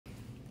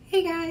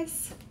Hey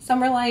guys,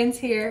 Summer Lions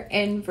here,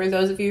 and for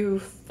those of you who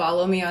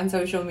follow me on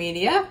social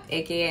media,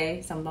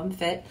 aka Some Bum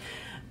Fit,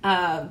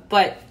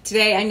 but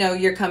today I know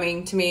you're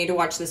coming to me to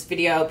watch this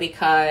video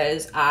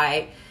because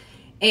I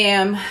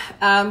am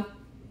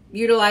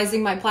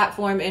utilizing my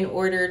platform in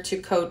order to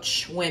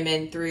coach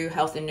women through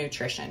health and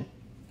nutrition.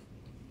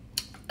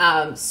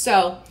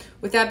 So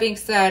with that being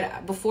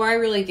said, before I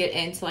really get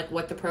into like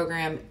what the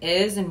program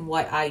is and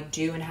what I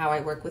do and how I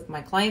work with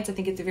my clients, I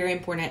think it's very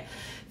important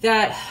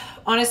that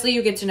honestly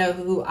you get to know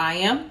who I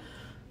am,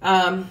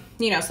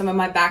 some of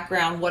my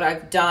background, what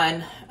I've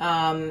done,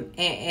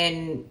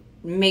 and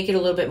make it a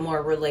little bit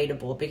more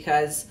relatable,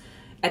 because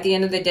at the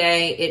end of the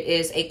day, it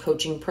is a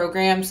coaching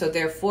program. So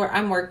therefore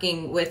I'm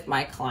working with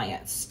my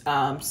clients.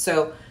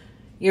 So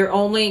you're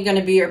only going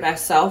to be your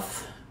best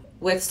self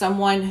with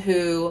someone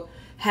who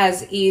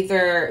has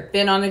either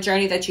been on the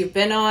journey that you've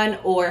been on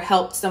or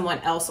helped someone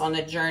else on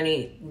the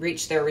journey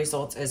reach their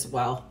results as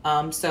well.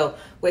 So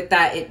with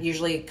that, it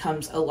usually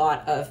comes a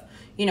lot of,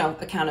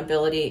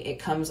 accountability. It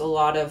comes a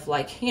lot of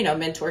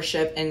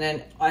mentorship. And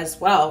then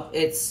as well,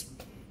 it's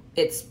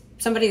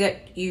somebody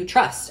that you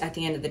trust at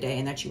the end of the day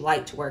and that you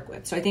like to work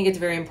with. So I think it's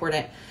very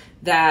important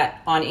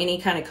that on any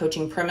kind of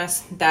coaching premise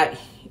that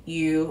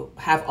you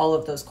have all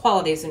of those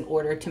qualities in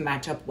order to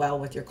match up well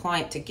with your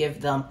client, to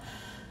give them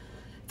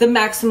the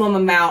maximum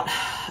amount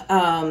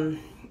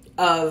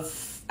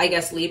of,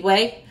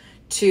 leadway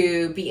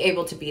to be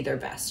able to be their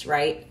best,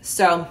 right?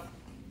 So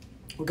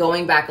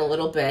going back a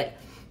little bit,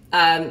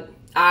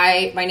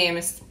 my name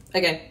is,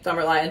 again,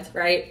 Summer Lions,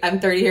 right? I'm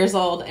 30 years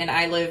old and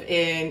I live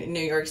in New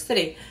York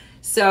City.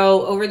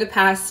 So over the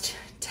past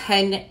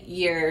 10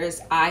 years,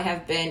 I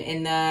have been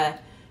in the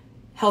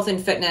health and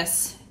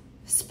fitness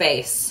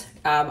space.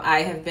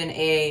 I have been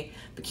a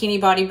bikini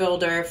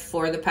bodybuilder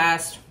for the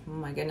past,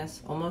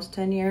 almost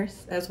 10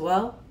 years as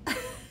well.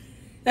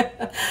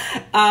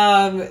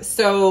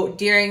 So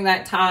during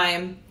that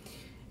time,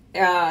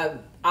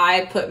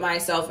 I put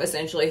myself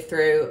essentially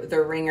through the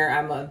ringer.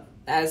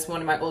 As one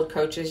of my old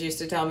coaches used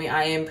to tell me,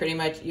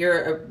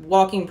 you're a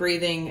walking,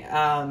 breathing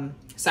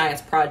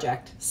science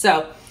project.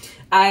 So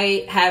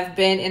I have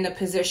been in the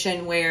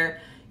position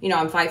where,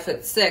 I'm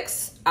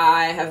 5'6".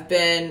 I have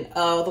been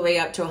all the way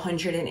up to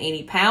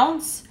 180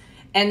 pounds.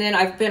 And then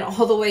I've been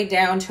all the way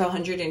down to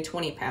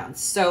 120 pounds.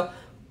 So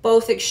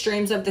both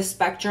extremes of the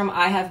spectrum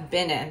I have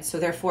been in. So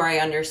therefore I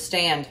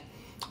understand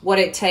what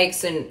it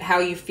takes and how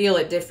you feel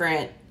at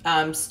different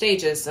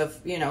stages of,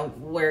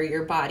 where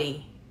your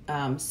body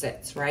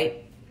sits,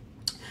 right?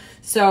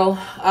 So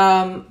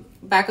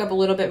back up a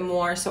little bit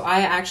more. So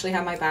I actually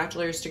have my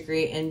bachelor's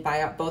degree in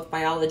both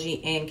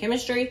biology and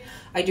chemistry.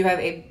 I do have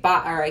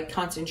a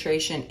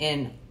concentration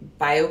in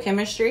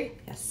biochemistry.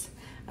 Yes.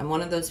 I'm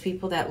one of those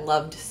people that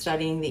loved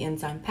studying the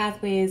enzyme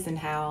pathways and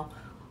how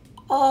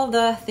all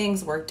the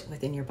things worked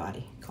within your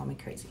body. Call me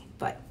crazy.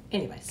 But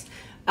anyways,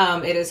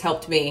 it has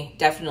helped me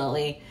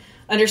definitely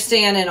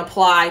understand and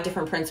apply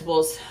different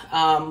principles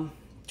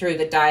through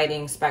the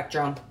dieting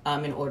spectrum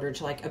in order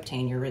to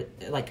obtain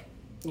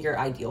your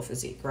ideal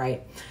physique,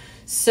 right?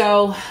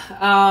 So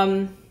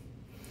a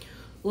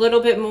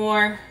little bit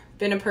more,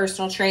 been a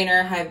personal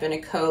trainer. I've been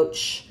a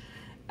coach.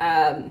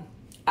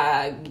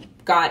 I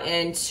got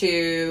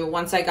into,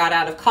 once I got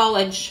out of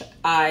college,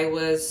 I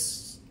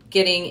was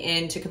getting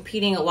into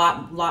competing a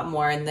lot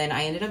more. And then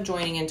I ended up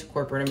joining into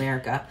corporate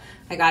America.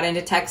 I got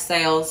into tech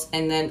sales,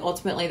 and then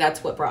ultimately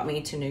that's what brought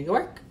me to New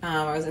York.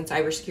 I was in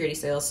cybersecurity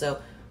sales. So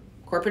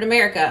corporate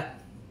America,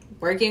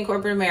 working in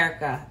corporate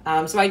America.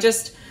 So I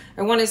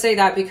want to say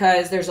that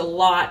because there's a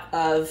lot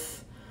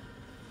of,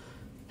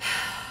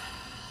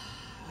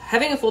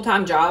 having a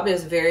full-time job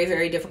is very,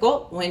 very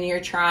difficult when you're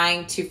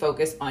trying to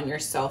focus on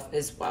yourself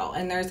as well.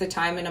 And there's a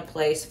time and a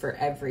place for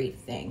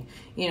everything.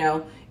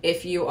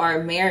 If you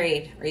are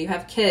married or you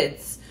have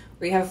kids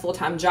or you have a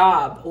full-time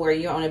job or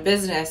you own a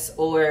business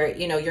or,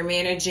 you're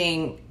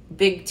managing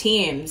big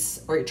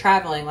teams or you're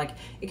traveling,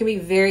 it can be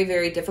very,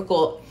 very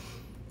difficult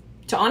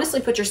to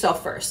honestly put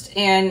yourself first.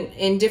 And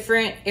in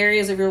different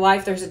areas of your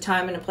life, there's a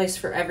time and a place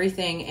for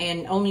everything.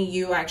 And only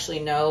you actually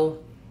know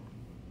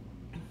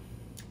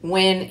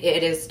when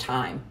it is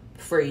time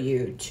for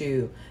you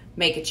to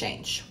make a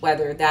change,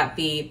 whether that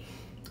be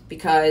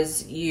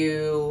because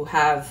you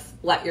have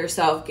let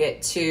yourself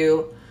get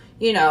to,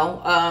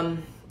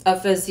 a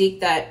physique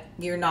that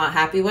you're not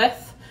happy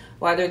with,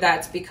 whether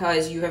that's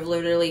because you have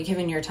literally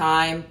given your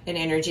time and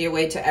energy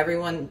away to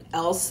everyone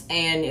else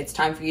and it's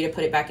time for you to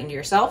put it back into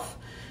yourself,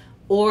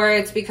 or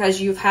it's because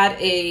you've had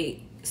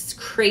a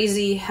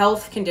crazy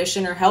health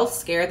condition or health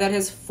scare that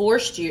has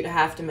forced you to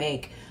have to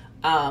make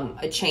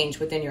a change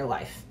within your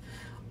life.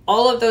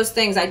 All of those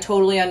things I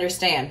totally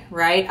understand,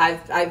 right?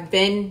 I've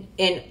been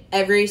in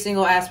every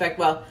single aspect.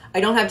 Well, I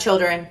don't have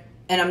children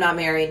and I'm not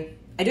married.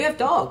 I do have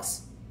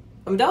dogs.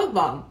 I'm a dog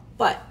mom,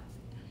 but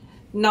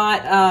I'm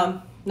not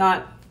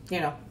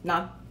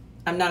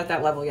at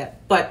that level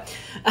yet. But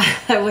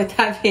with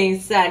that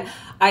being said,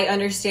 I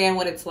understand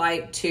what it's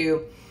like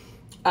to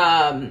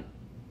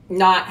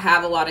not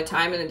have a lot of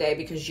time in the day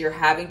because you're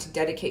having to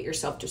dedicate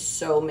yourself to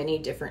so many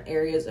different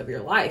areas of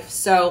your life.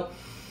 So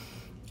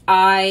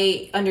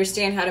I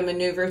understand how to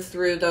maneuver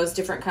through those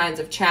different kinds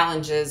of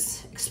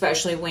challenges,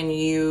 especially when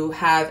you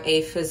have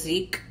a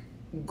physique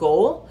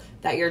goal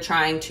that you're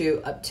trying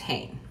to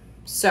obtain.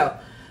 So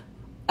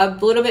a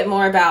little bit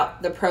more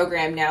about the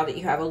program now that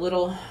you have a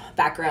little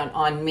background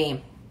on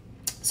me.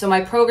 So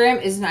my program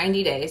is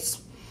 90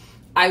 days.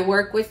 I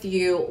work with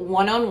you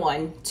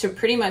one-on-one to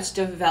pretty much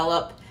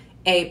develop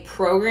a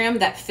program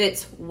that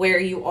fits where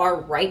you are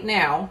right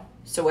now.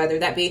 So whether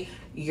that be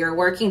you're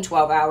working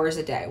 12 hours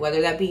a day,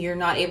 whether that be you're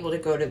not able to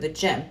go to the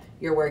gym,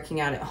 you're working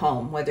out at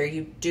home, whether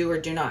you do or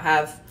do not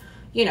have,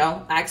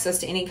 access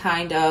to any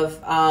kind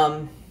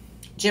of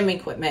gym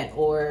equipment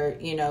or,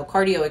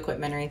 cardio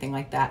equipment or anything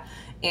like that.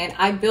 And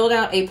I build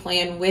out a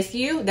plan with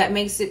you that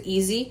makes it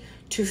easy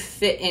to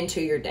fit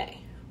into your day,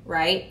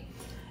 right?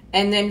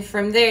 And then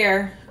from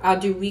there, I'll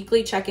do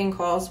weekly check-in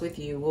calls with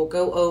you. We'll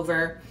go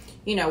over,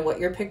 what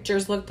your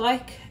pictures looked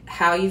like,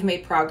 how you've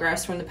made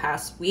progress from the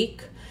past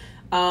week,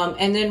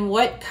 and then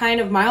what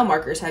kind of mile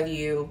markers have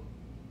you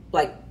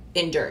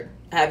endured?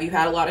 Have you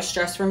had a lot of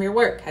stress from your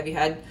work? Have you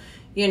had,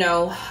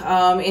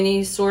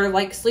 any sort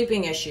of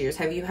sleeping issues?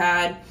 Have you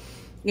had,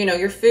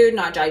 your food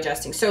not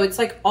digesting? So it's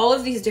all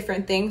of these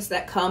different things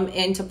that come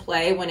into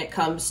play when it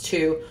comes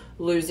to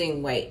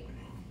losing weight.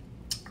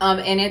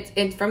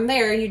 And from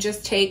there you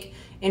just take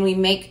and we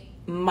make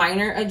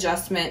minor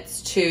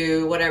adjustments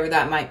to whatever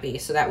that might be.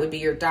 So that would be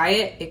your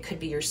diet. It could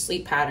be your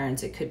sleep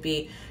patterns. It could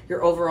be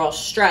your overall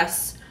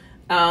stress.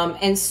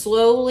 And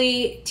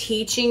slowly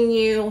teaching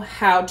you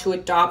how to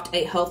adopt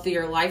a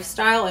healthier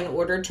lifestyle in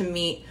order to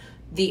meet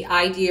the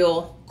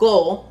ideal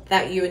goal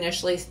that we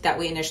initially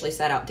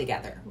set out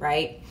together,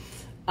 right?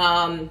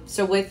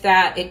 So with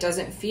that, it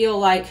doesn't feel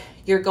like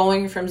you're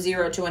going from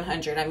 0 to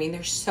 100. I mean,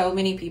 there's so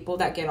many people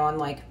that get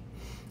on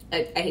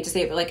I hate to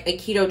say it, but a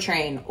keto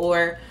train,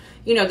 or,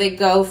 they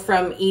go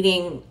from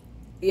eating,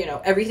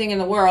 everything in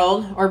the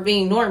world or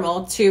being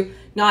normal to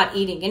not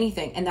eating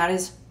anything. And that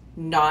is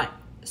not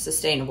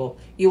sustainable.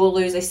 You will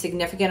lose a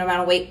significant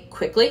amount of weight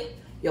quickly.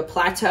 You'll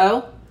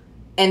plateau,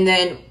 and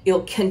then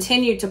you'll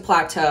continue to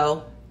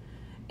plateau.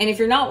 And if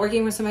you're not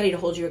working with somebody to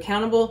hold you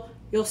accountable,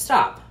 you'll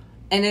stop,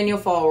 and then you'll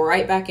fall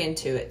right back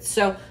into it.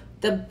 So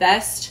the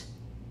best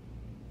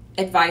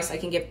advice I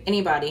can give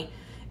anybody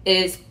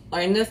is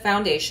learn the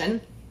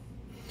foundation,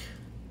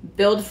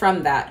 build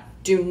from that.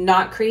 Do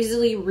not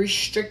crazily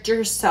restrict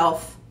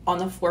yourself on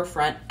the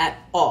forefront at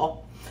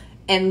all,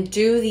 and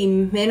do the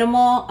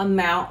minimal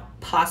amount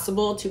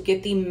possible to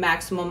get the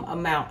maximum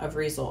amount of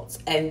results.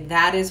 And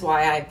that is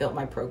why I built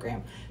my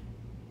program.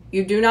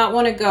 You do not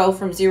want to go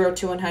from 0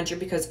 to 100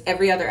 because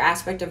every other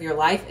aspect of your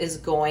life is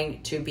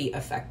going to be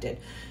affected.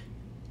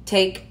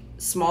 Take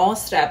small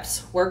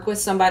steps, work with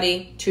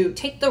somebody to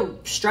take the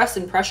stress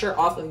and pressure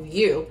off of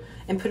you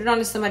and put it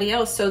onto somebody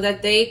else so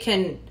that they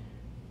can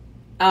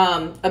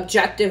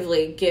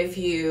objectively give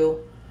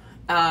you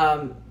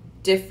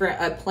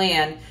a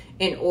plan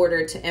in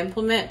order to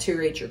implement to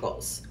reach your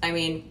goals. I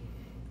mean,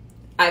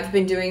 I've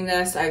been doing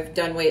this. I've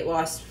done weight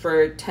loss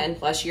for 10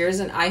 plus years,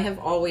 and I have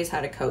always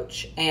had a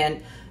coach.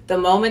 And the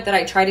moment that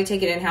I try to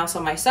take it in-house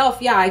on myself,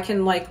 yeah, I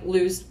can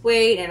lose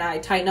weight and I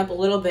tighten up a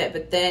little bit,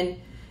 but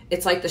then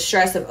it's the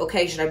stress of,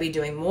 okay, should I be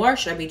doing more?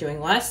 Should I be doing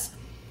less?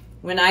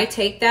 When I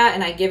take that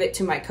and I give it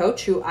to my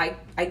coach, who I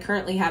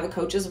currently have a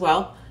coach as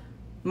well,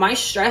 my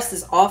stress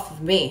is off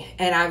of me,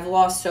 and I've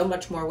lost so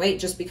much more weight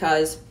just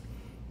because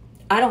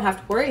I don't have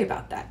to worry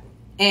about that.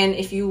 And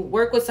if you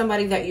work with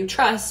somebody that you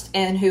trust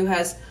and who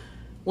has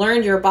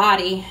learned your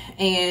body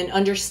and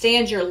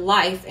understands your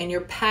life and your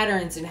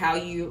patterns and how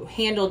you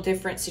handle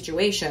different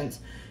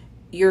situations,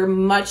 you're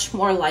much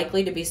more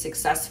likely to be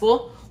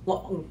successful,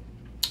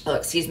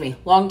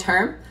 long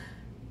term,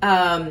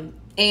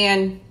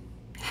 and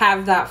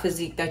have that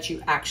physique that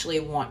you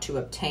actually want to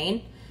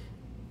obtain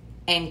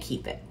and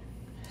keep it.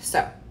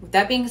 So with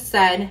that being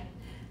said,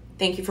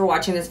 thank you for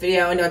watching this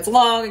video. I know it's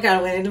long. I kind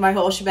of went into my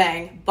whole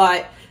shebang,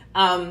 but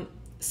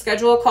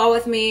schedule a call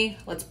with me.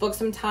 Let's book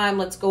some time.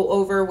 Let's go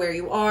over where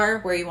you are,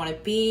 where you want to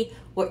be,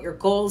 what your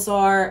goals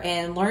are,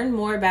 and learn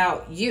more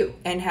about you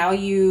and how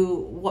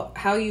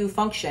you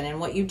function and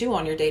what you do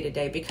on your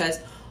day-to-day, because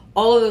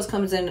all of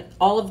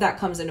that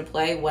comes into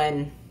play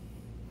when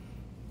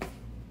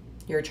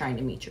you're trying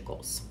to meet your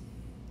goals.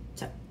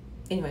 So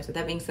anyways, with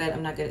that being said,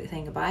 I'm not good at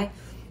saying goodbye.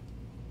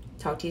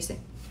 Talk to you soon.